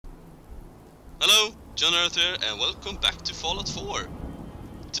Hello, Nereth here, and welcome back to Fallout 4.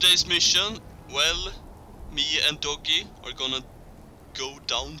 Today's mission, well, me and Doggy are gonna go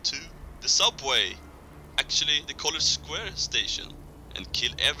down to the subway, actually the College Square station, and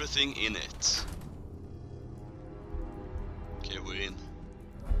kill everything in it. Okay, we're in.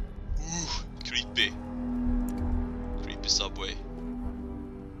 Ooh, creepy. Creepy subway.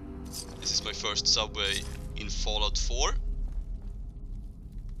 This is my first subway in Fallout 4.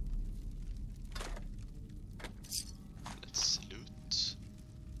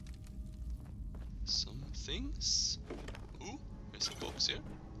 Things. Ooh, there's a box here.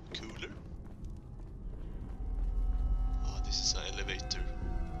 Cooler. Ah, this is an elevator.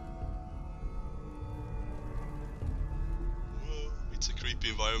 Whoa, it's a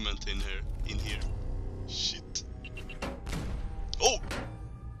creepy environment in here. Shit. Oh!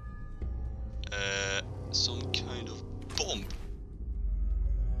 Some kind of bomb.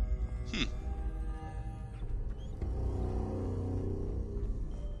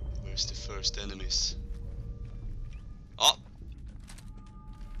 Where's the first enemies? Ah!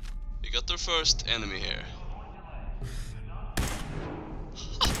 We got our first enemy here.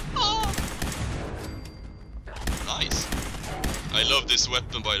 Nice! I love this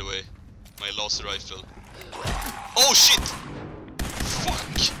weapon, by the way. My laser rifle. Oh shit!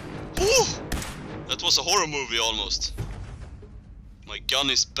 Fuck! Ooh! That was a horror movie almost. My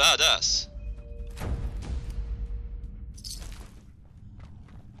gun is badass.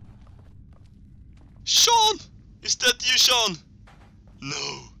 Sean! Is that you, Sean?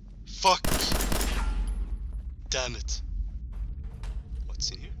 No. Fuck. Damn it.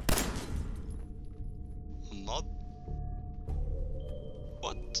 What's in here? A mod?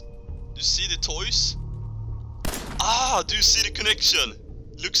 What? Do you see the toys? Ah, do you see the connection?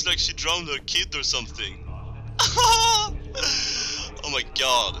 Looks like she drowned her kid or something. Oh my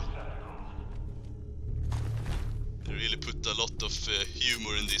god. They really put a lot of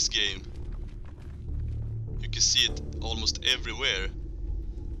humor in this game. You can see it almost everywhere.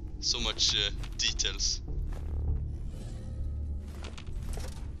 So much details.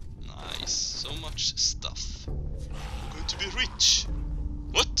 Nice. So much stuff. I'm going to be rich.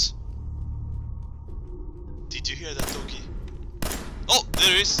 What? Did you hear that, Doggy? Oh,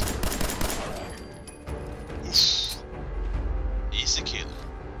 there it is. Oof. Easy kill.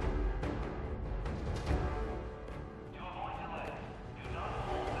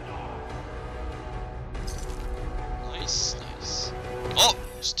 Nice, nice. Oh,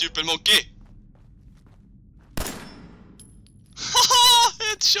 stupid monkey! Haha,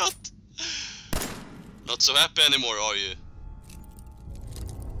 headshot! Not so happy anymore, are you?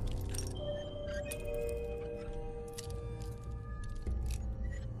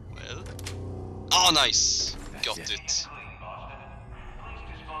 Well, oh, nice, got it.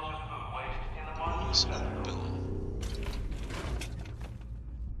 Doors open.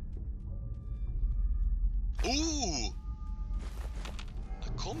 Ooh! A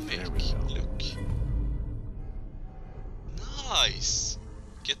comic, look. Nice!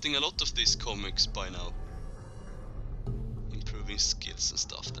 Getting a lot of these comics by now. Improving skills and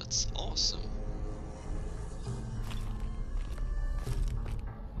stuff, that's awesome.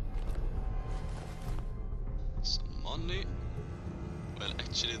 Some money. Well,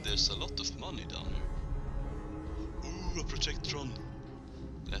 actually there's a lot of money down here. Ooh, a Protectron.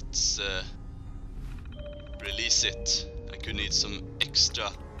 Let's release it. I could need some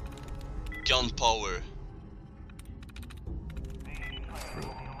extra gunpowder.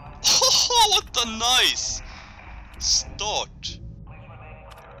 Oh, what a nice start!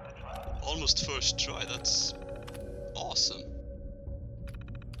 Almost first try, that's awesome.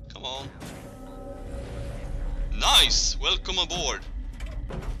 Come on. Nice! Welcome aboard.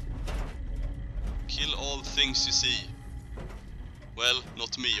 Kill all things you see. Well,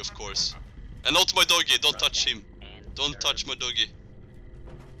 not me, of course. And not my doggy, don't touch him. Don't touch my doggy.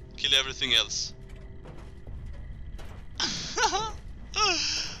 Kill everything else.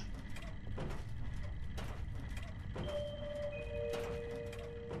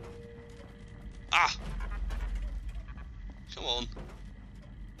 Ah! Come on.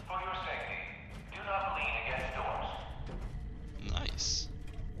 For your safety, do not lean against doors. Nice.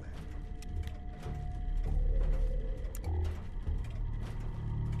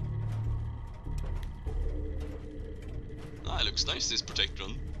 Ah, it looks nice, this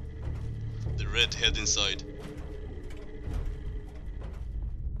Protectron. The red head inside.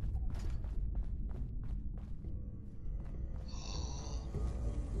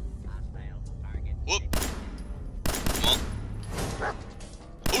 Whoop! Come on.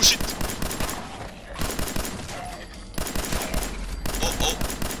 Oh shit! Oh, oh!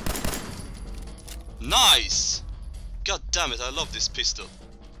 Nice! God damn it, I love this pistol.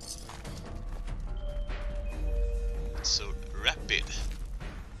 It's so rapid.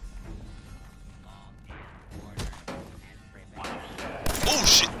 Oh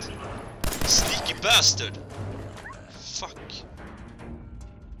shit! Sneaky bastard! Fuck.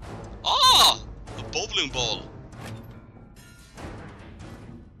 Ah! A bowling ball.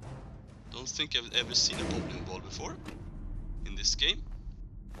 Don't think I've ever seen a bowling ball before in this game.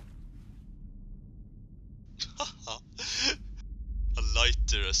 A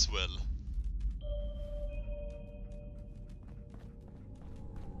lighter as well.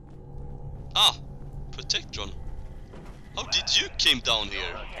 Ah! Protectron. How did you came down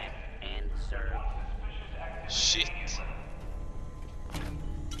here? Shit. I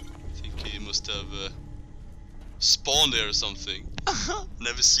think he must have spawned here or something.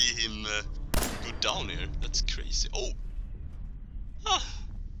 Never see him go down here. That's crazy. Oh! Ah.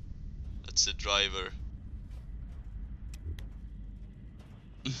 That's a driver.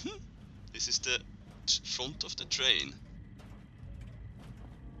 This is the front of the train.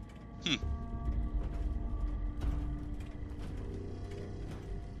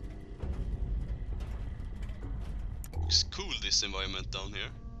 Looks cool, this environment down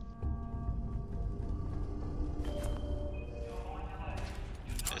here.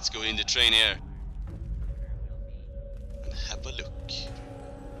 Let's go in the train here and have a look.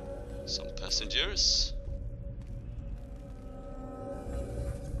 Some passengers.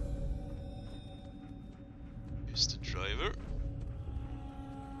 Here's the driver.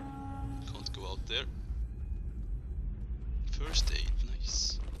 Can't go out there. First aid,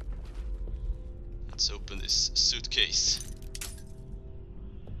 nice. Let's open this suitcase.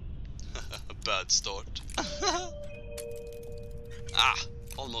 Bad start. Ah,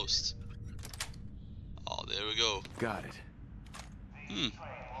 almost. Oh, there we go. Got it.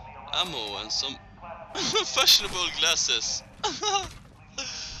 Ammo and some fashionable glasses.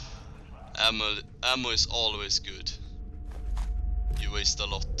 Ammo is always good. You waste a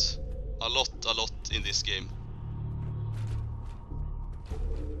lot in this game.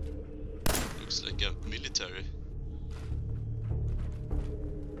 Looks like a military.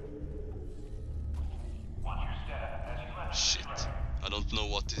 Shit, I don't know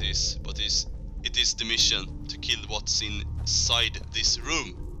what it is, but it is the mission to kill what's inside this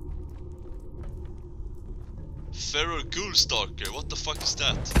room. Feral ghoul stalker, what the fuck is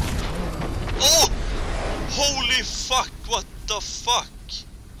that? Oh! Holy fuck, what the fuck?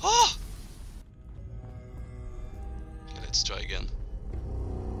 Ah! Okay, let's try again.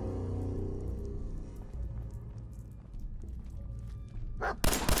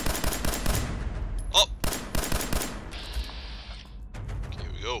 Oh! Okay,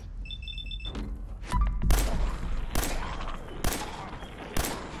 here we go.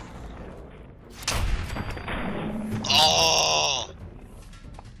 Oh!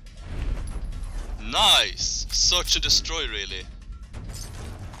 Nice! Search and destroy, really.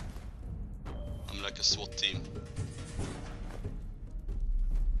 I'm like a SWAT team.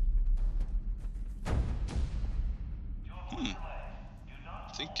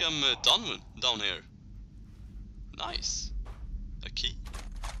 I think I'm down here. Nice. A key.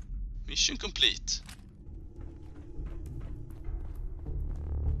 Mission complete.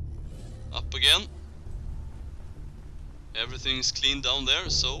 Up again. Everything's clean down there,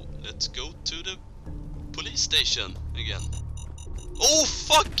 so let's go to the police station again. Oh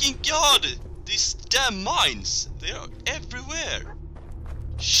fucking god! These damn mines! They are everywhere!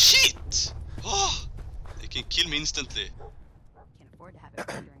 Shit! Oh, they can kill me instantly. Can't afford to have it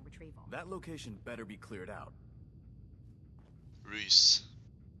during retrieval. That location better be cleared out. Reese,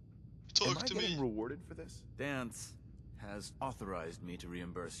 talk to me. Am I getting rewarded for this? Dance has authorized me to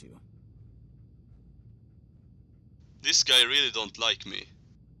reimburse you. This guy really don't like me.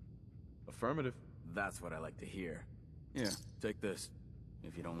 Affirmative. That's what I like to hear. Here, take this.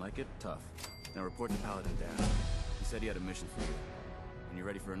 If you don't like it, tough. Now report to Paladin Dan. He said he had a mission for you. When you're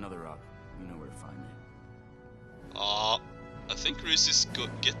ready for another rock, you know where to find me. I think Reese is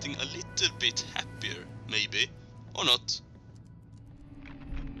getting a little bit happier, maybe. Or not.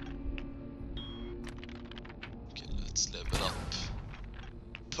 Okay, let's level up.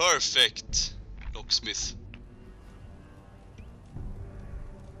 Perfect! Locksmith.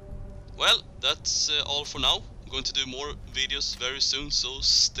 Well, that's all for now. I'm going to do more videos very soon, so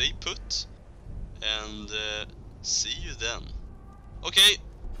stay put. And see you then. Okay,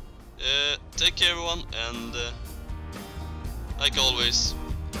 take care everyone, and like always,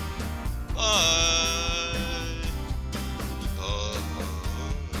 bye!